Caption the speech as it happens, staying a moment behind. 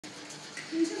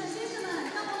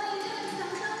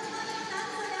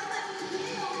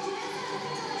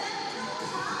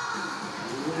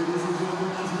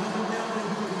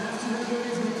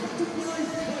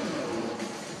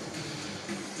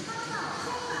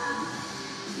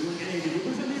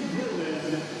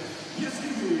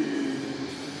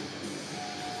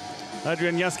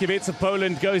Adrian Jaskiewicz of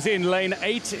Poland goes in lane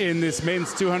 8 in this men's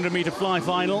 200-meter fly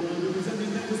final.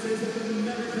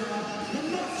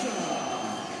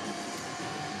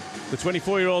 The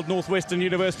 24-year-old Northwestern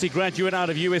University graduate out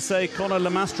of USA, Conor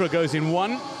Lamastra, goes in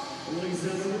 1.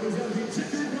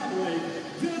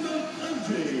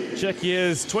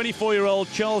 Czechia's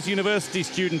 24-year-old Charles University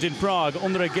student in Prague,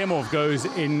 Ondřej Gemov, goes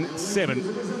in 7.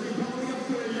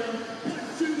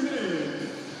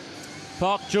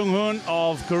 Park Chung-hoon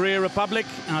of Korea Republic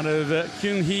out of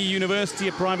Kyunghee University,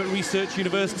 a private research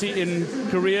university in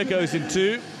Korea, goes in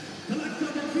 2.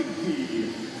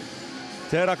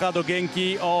 Terakado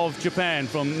Genki of Japan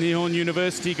from Nihon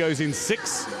University goes in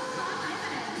 6.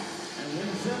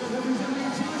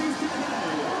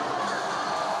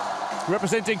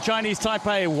 Representing Chinese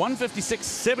Taipei,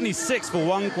 156.76 for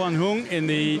Wang Guanhong in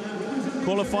the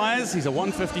qualifiers. He's a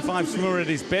 155 swimmer at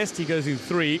his best. He goes in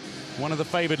 3, one of the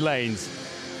favored lanes.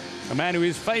 A man who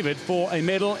is favored for a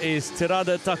medal is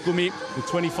Terada Takumi, the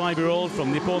 25-year-old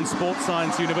from Nippon Sports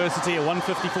Science University, a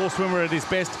 154 swimmer at his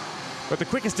best. But the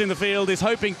quickest in the field is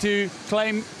hoping to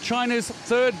claim China's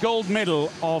 3rd gold medal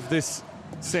of this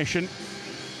session.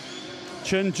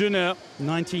 Chen Jun'er,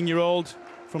 19-year-old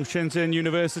from Shenzhen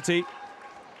University.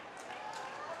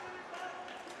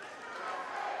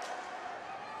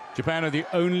 Japan are the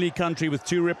only country with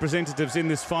 2 representatives in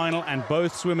this final, and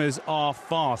both swimmers are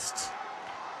fast.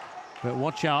 But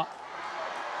watch out,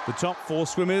 the top 4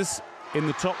 swimmers in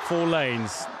the top 4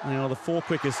 lanes. They are the 4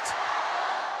 quickest.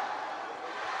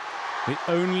 The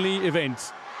only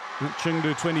event at Chengdu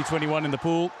 2021 in the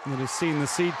pool that has seen the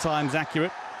seed times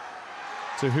accurate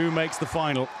to who makes the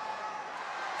final.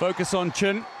 Focus on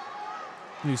Chen,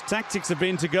 whose tactics have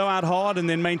been to go out hard and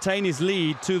then maintain his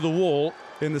lead to the wall.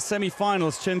 In the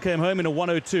semi-finals, Chen came home in a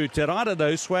 1:02. Terada,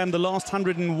 though, swam the last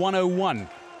 100 in 1:01.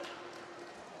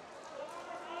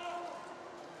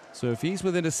 So if he's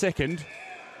within a second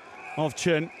of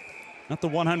Chen at the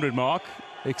 100 mark,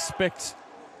 expect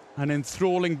an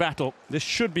enthralling battle. This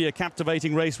should be a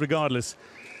captivating race regardless.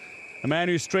 A man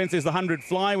whose strength is the 100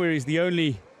 fly, where he's the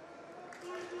only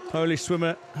Polish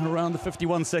swimmer around the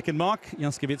 51-second mark.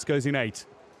 Jaskiewicz goes in 8.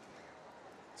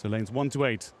 So lanes 1 to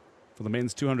 8 for the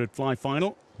men's 200 fly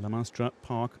final. Lamastra,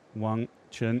 Park, Wang,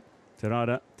 Chen,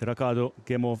 Terada, Terakado,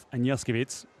 Gemov and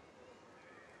Jaskiewicz.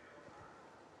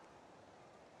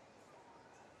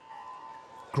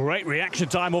 Great reaction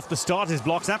time off the starters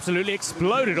blocks, absolutely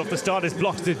exploded off the starters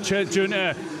blocks to Chen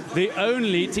Jun'er, the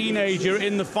only teenager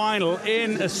in the final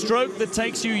in a stroke that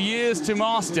takes you years to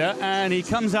master, and he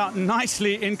comes out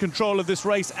nicely in control of this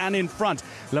race and in front.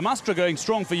 Lamastra going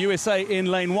strong for USA in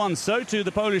lane 1, so too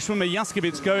the Polish swimmer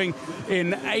Jaskiewicz going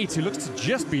in 8, who looks to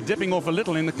just be dipping off a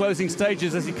little in the closing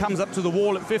stages as he comes up to the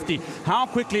wall at 50. How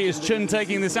quickly is Chen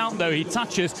taking this out though? He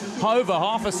touches over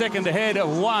half a second ahead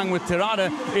of Wang, with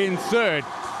Terada in 3rd.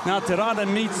 Now Terada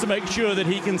needs to make sure that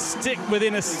he can stick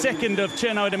within a second of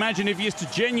Chen. I would imagine if he is to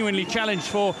genuinely challenge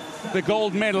for the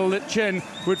gold medal that Chen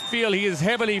would feel he is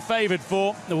heavily favored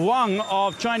for. The Wang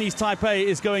of Chinese Taipei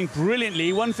is going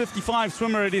brilliantly. 155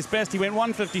 swimmer at his best. He went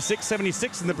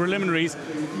 156.76 in the preliminaries.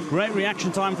 Great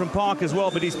reaction time from Park as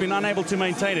well, but he's been unable to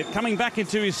maintain it. Coming back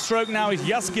into his stroke now is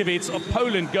Jaskiewicz of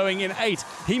Poland going in 8.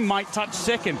 He might touch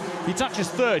 2nd. He touches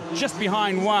 3rd, just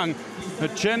behind Wang.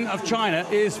 But Chen of China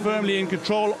is firmly in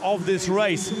control of this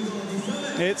race.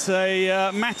 It's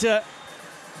a matter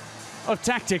of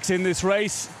tactics in this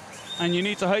race, and you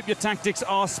need to hope your tactics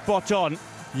are spot on.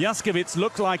 Jaskiewicz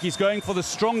looks like he's going for the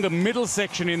stronger middle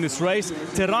section in this race.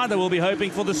 Terada will be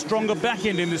hoping for the stronger back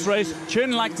end in this race.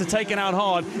 Chen likes to take it out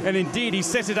hard, and indeed he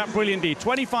set it up brilliantly.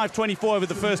 25.24 over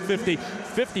the first 50,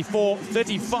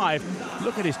 54.35.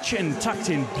 Look at his chin tucked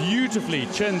in beautifully.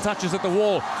 Chen touches at the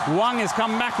wall. Wang has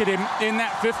come back at him in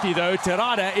that 50 though.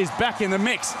 Terada is back in the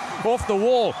mix off the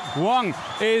wall. Wang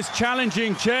is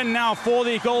challenging Chen now for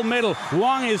the gold medal.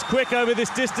 Wang is quick over this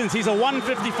distance. He's a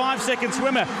 155-second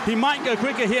swimmer. He might go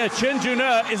quicker here. Chen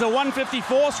Jun'er is a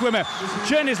 154 swimmer.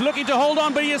 Chen is looking to hold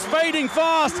on, but he is fading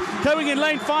fast. Going in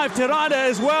lane 5, Terada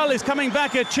as well is coming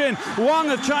back at Chen.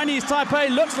 Wang of Chinese Taipei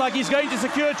looks like he's going to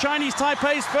secure Chinese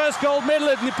Taipei's first gold medal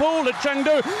at Nepal at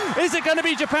Chengdu. Is it going to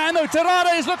be Japan though?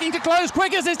 Terada is looking to close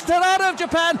quickest. It's Terada of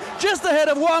Japan just ahead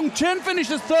of Wang. Chen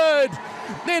finishes 3rd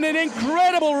in an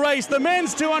incredible race. The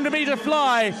men's 200-meter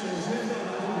fly.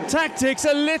 Tactics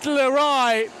a little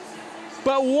awry.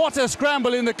 But what a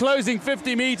scramble in the closing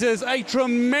 50 meters. A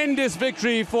tremendous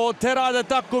victory for Terada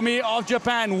Takumi of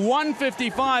Japan,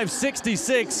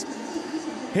 155.66.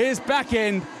 His back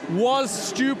end was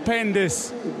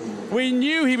stupendous. We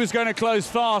knew he was going to close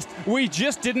fast. We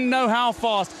just didn't know how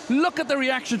fast. Look at the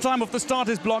reaction time of the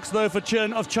starters blocks, though, for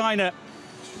Chen of China.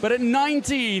 But at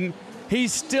 19,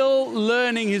 he's still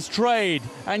learning his trade.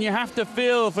 And you have to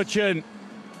feel for Chen,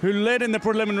 who led in the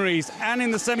preliminaries and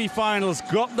in the semi-finals,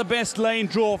 got the best lane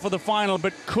draw for the final,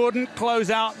 but couldn't close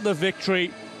out the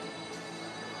victory.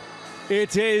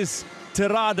 It is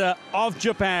Terada of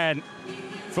Japan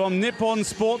from Nippon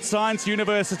Sports Science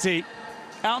University.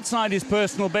 Outside his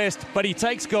personal best, but he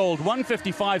takes gold,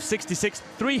 155.66,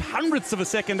 300ths of a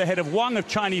second ahead of Wang of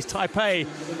Chinese Taipei,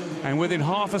 and within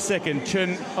half a second,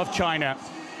 Chen of China.